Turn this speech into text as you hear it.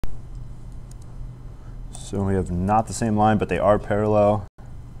So we have not the same line, but they are parallel.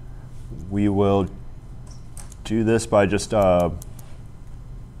 We will do this by just doing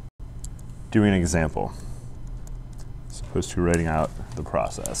an example, as opposed to writing out the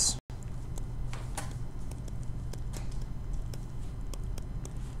process.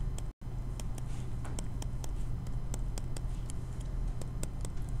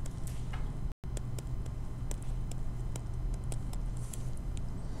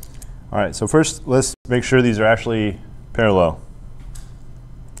 All right, so first let's make sure these are actually parallel.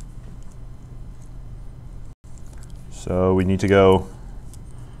 So we need to go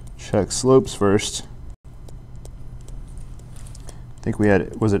check slopes first. I think we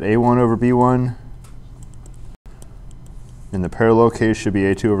had, was it A1 over B1? In the parallel case should be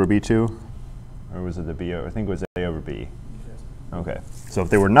A2 over B2? Or was it the B, I think it was A over B. Okay, so if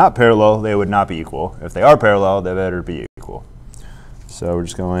they were not parallel, they would not be equal. If they are parallel, they better be equal. So we're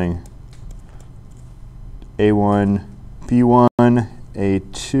just going A1, B1,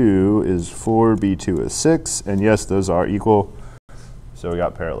 A2 is 4, B2 is 6, and yes, those are equal, so we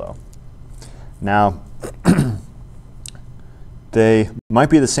got parallel. Now, they might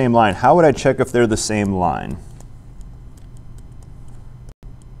be the same line. How would I check if they're the same line?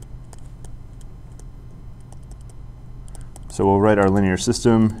 So we'll write our linear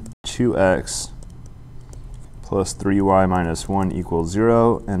system, 2x plus 3y minus 1 equals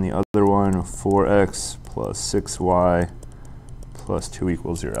 0, and the other one, 4x plus 6y plus 2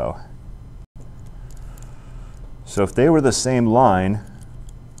 equals 0. So if they were the same line,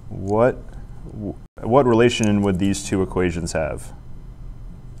 what relation would these two equations have?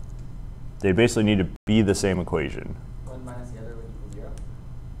 They basically need to be the same equation. One minus the other would equal 0?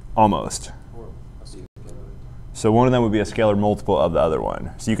 Almost. So one of them would be a scalar multiple of the other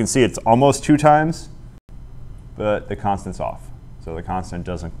one. So you can see it's almost 2 times, but the constant's off. So the constant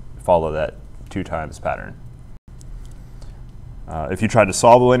doesn't follow that 2 times pattern. If you tried to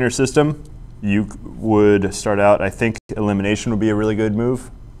solve a linear system, you would start out, I think elimination would be a really good move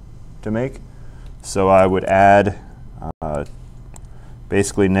to make. So I would add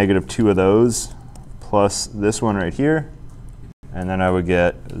basically -2 of those plus this one right here. And then I would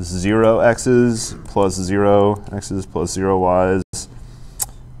get 0 x's plus 0 x's plus 0 y's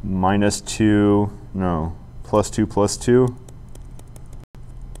minus 2, no, plus 2 plus 2.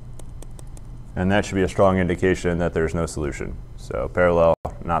 And that should be a strong indication that there's no solution. So parallel,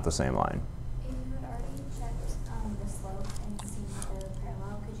 not the same line. If you had already checked the slope and seen if they were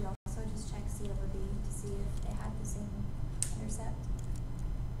parallel, could you also just check C over B to see if they had the same intercept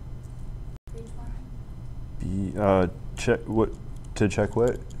for each one? Check what? To check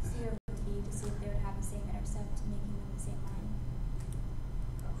what? C over B to see if they would have the same intercept, making them the same line.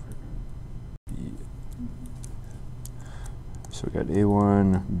 So we got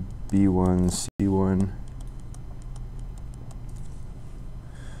A1, B1, C1.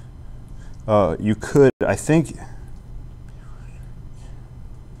 You could, I think,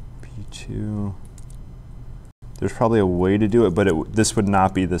 P2. There's probably a way to do it, but this would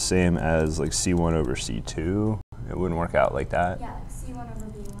not be the same as like C1 over C2. It wouldn't work out like that. Yeah, like C1 over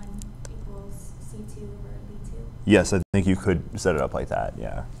B1 equals C2 over B2. Yes, I think you could set it up like that,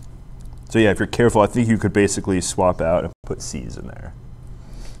 yeah. So yeah, if you're careful, I think you could basically swap out and put C's in there.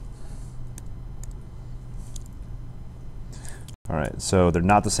 All right, so they're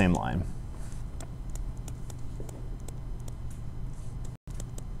not the same line.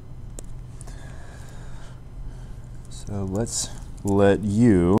 So let's let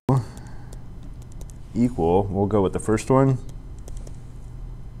U equal, we'll go with the first one.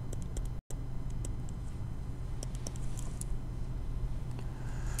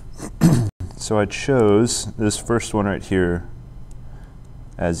 So I chose this first one right here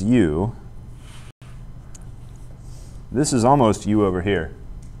as U. This is almost U over here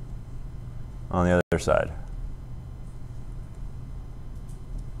on the other side.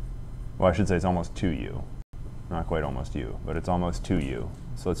 Well, I should say it's almost 2U. Not quite almost U, but it's almost 2U.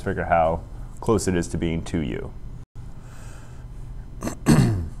 So let's figure how close it is to being 2U.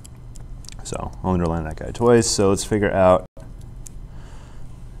 So I'll underline that guy twice. So let's figure out.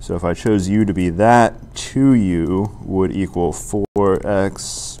 So if I chose U to be that, 2U would equal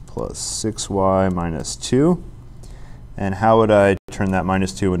 4x plus 6y minus 2. And how would I turn that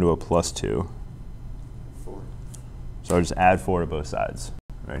minus 2 into a plus 2? 4. So I'll just add 4 to both sides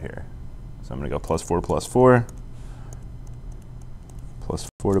right here. So I'm going to go plus 4 plus 4. Plus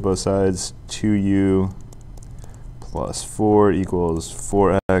 4 to both sides. 2U plus 4 equals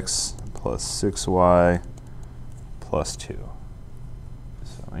 4x plus 6y plus 2.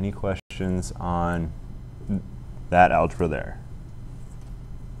 So any questions on that algebra there?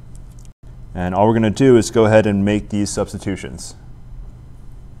 And all we're going to do is go ahead and make these substitutions.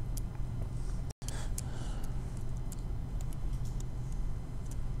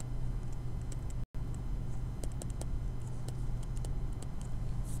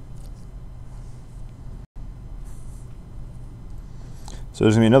 So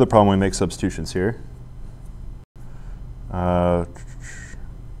there's going to be another problem when we make substitutions here.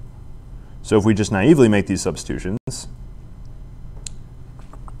 So if we just naively make these substitutions,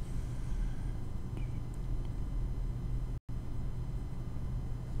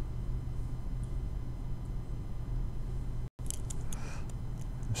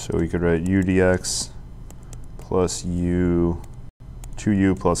 so we could write u dx plus u,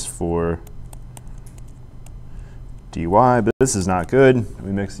 2u plus 4 dy, but this is not good.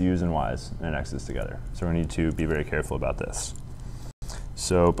 We mix the u's and y's and x's together. So we need to be very careful about this.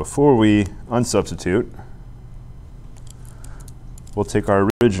 So before we unsubstitute, we'll take our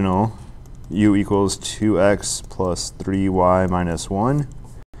original u equals 2x plus 3y minus 1.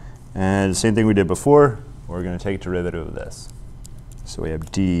 And the same thing we did before, we're going to take derivative of this. So we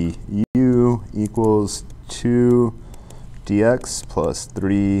have du equals 2 dx plus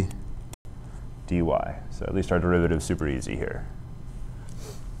 3 dy. So at least our derivative is super easy here.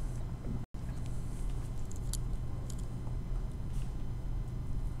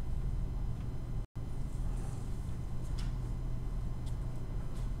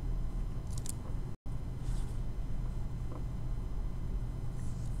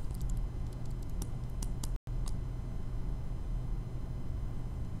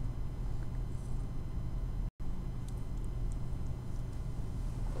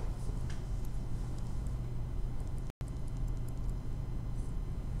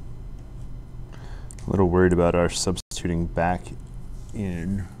 A little worried about our substituting back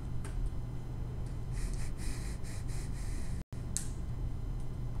in.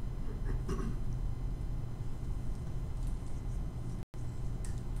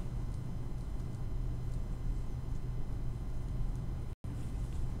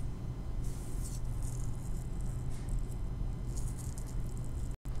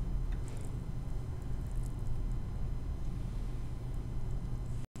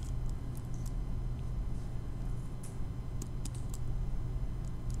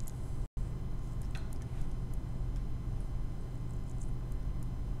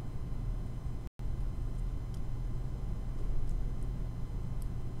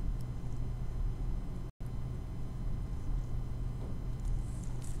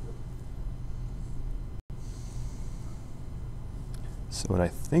 So what I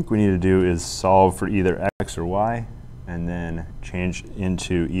think we need to do is solve for either x or y, and then change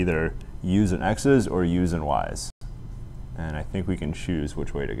into either u's and x's or u's and y's. And I think we can choose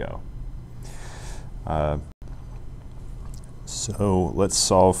which way to go. So let's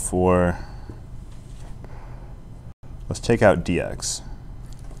solve for, let's take out dx.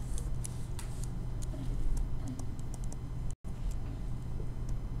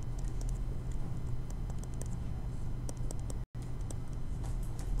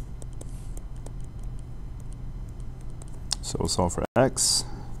 So we'll solve for x.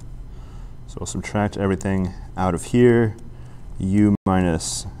 So we'll subtract everything out of here. U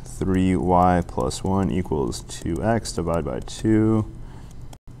minus 3y plus 1 equals 2x divided by 2.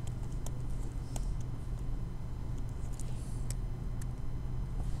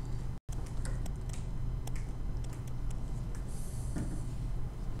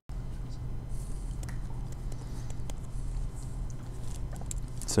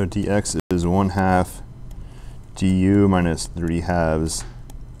 So dx is 1/2 du minus 3/2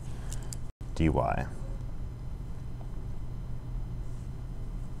 dy.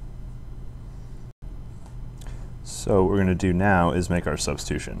 So what we're going to do now is make our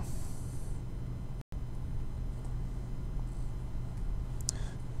substitution.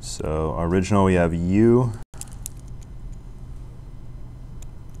 So our original, we have u.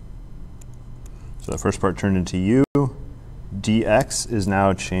 So the first part turned into u. Dx is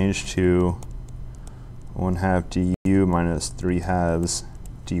now changed to 1/2 du minus 3/2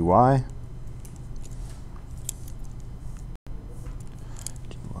 dy.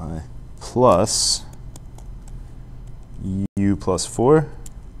 dy plus u plus 4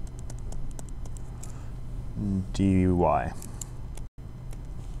 dy.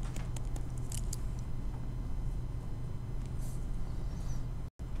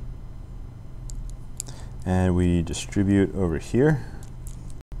 And we distribute over here.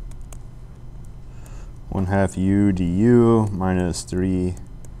 1/2 u du minus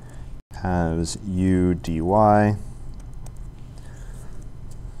 3/2 u dy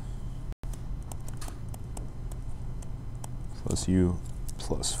plus u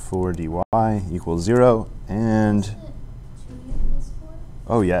plus 4 dy equals 0. And, 2u plus 4?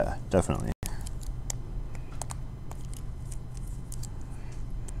 oh yeah, definitely.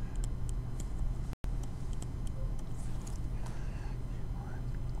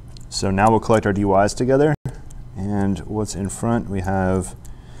 So now we'll collect our dy's together. And what's in front? We have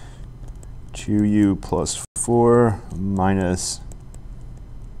 2u plus 4 minus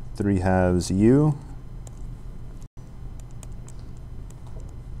 3 halves u.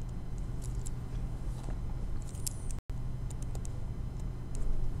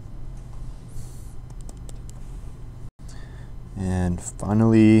 And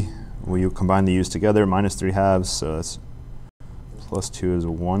finally, we combine the u's together, minus 3 halves, so that's plus 2 is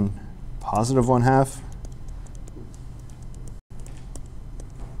 1, positive 1 half.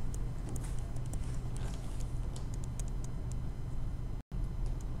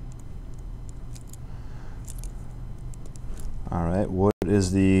 All right, what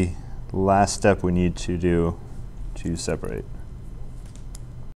is the last step we need to do to separate?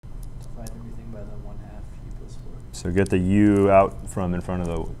 Divide everything by the 1/2 u plus 4. So get the u out from in front of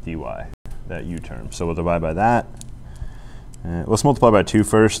the dy, that u term. So we'll divide by that. Let's multiply by 2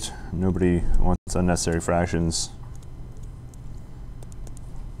 first. Nobody wants unnecessary fractions.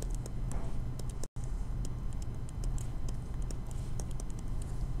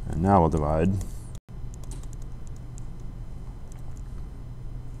 And now we'll divide.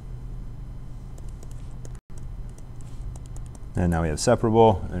 And now we have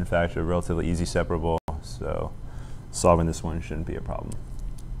separable. In fact, a relatively easy separable, so solving this one shouldn't be a problem.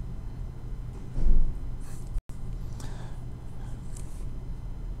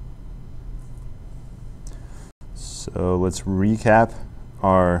 So let's recap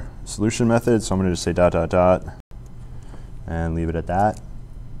our solution method. So I'm going to just say dot, dot, dot, and leave it at that.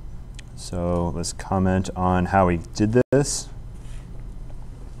 So let's comment on how we did this.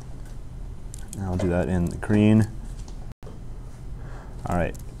 And I'll do that in the green. All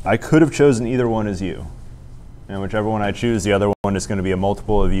right, I could have chosen either one as u. And whichever one I choose, the other one is going to be a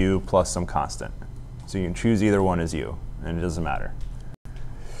multiple of u plus some constant. So you can choose either one as u, and it doesn't matter.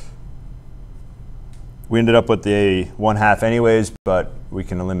 We ended up with the 1/2 anyways, but we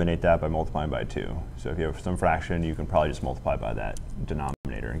can eliminate that by multiplying by 2. So if you have some fraction, you can probably just multiply by that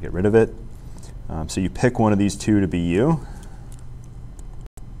denominator and get rid of it. So you pick one of these two to be u.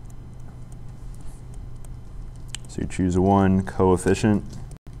 So you choose one coefficient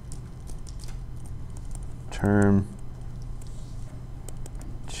term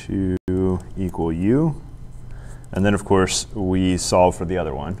to equal u. And then, of course, we solve for the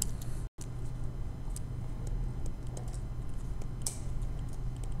other one.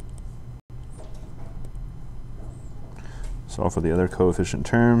 Solve for the other coefficient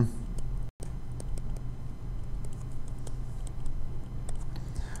term.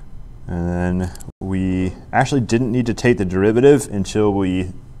 And then we actually didn't need to take the derivative until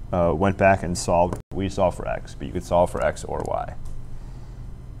we went back and solved. We solved for x, but you could solve for x or y.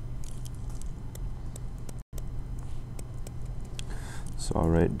 So all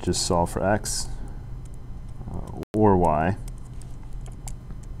right, just solve for x or y.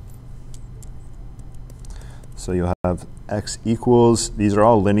 So you'll have x equals, these are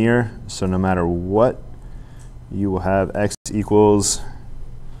all linear, so no matter what, you will have x equals,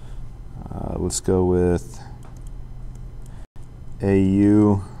 let's go with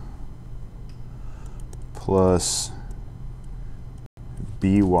AU plus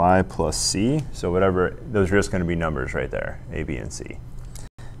BY plus C. So whatever, those are just going to be numbers right there, A, B, and C.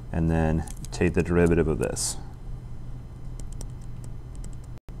 And then take the derivative of this.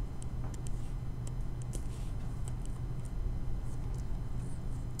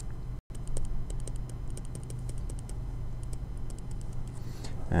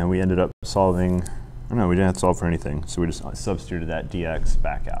 And we ended up solving, oh no, we didn't have to solve for anything. So we just substituted that dx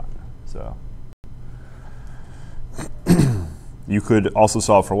back out. So you could also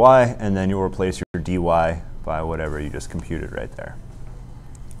solve for y, and then you'll replace your dy by whatever you just computed right there.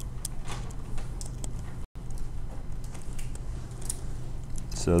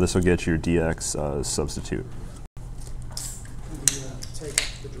 So this will get your dx substitute. Can we take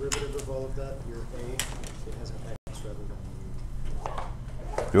the derivative of all of that, your a, it has an x rather than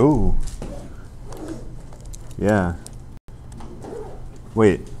Oh. Yeah.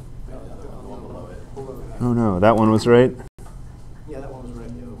 Wait. Oh no, that one was right? yeah, that one was right.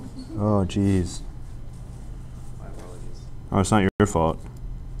 The other one. Oh, geez. My apologies. Oh, it's not your fault.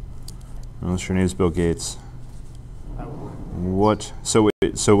 Unless your name's Bill Gates. What? So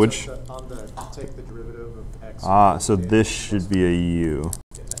wait, so which? On the take the derivative of x. Ah, so this should be a u.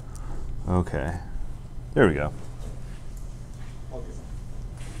 Okay. There we go. Okay.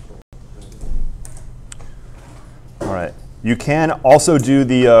 All right. You can also do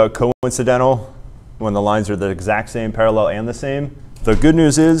the coincidental when the lines are the exact same, parallel, and the same. The good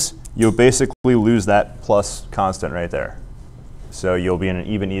news is you'll basically lose that plus constant right there. So you'll be in an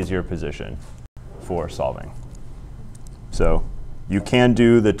even easier position for solving. So you can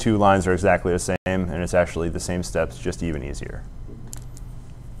do the two lines are exactly the same, and it's actually the same steps, just even easier.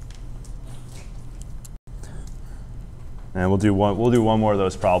 And we'll do one more of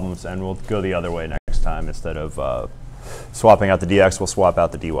those problems, and we'll go the other way next time. Instead of swapping out the dx, we'll swap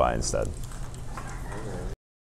out the dy instead.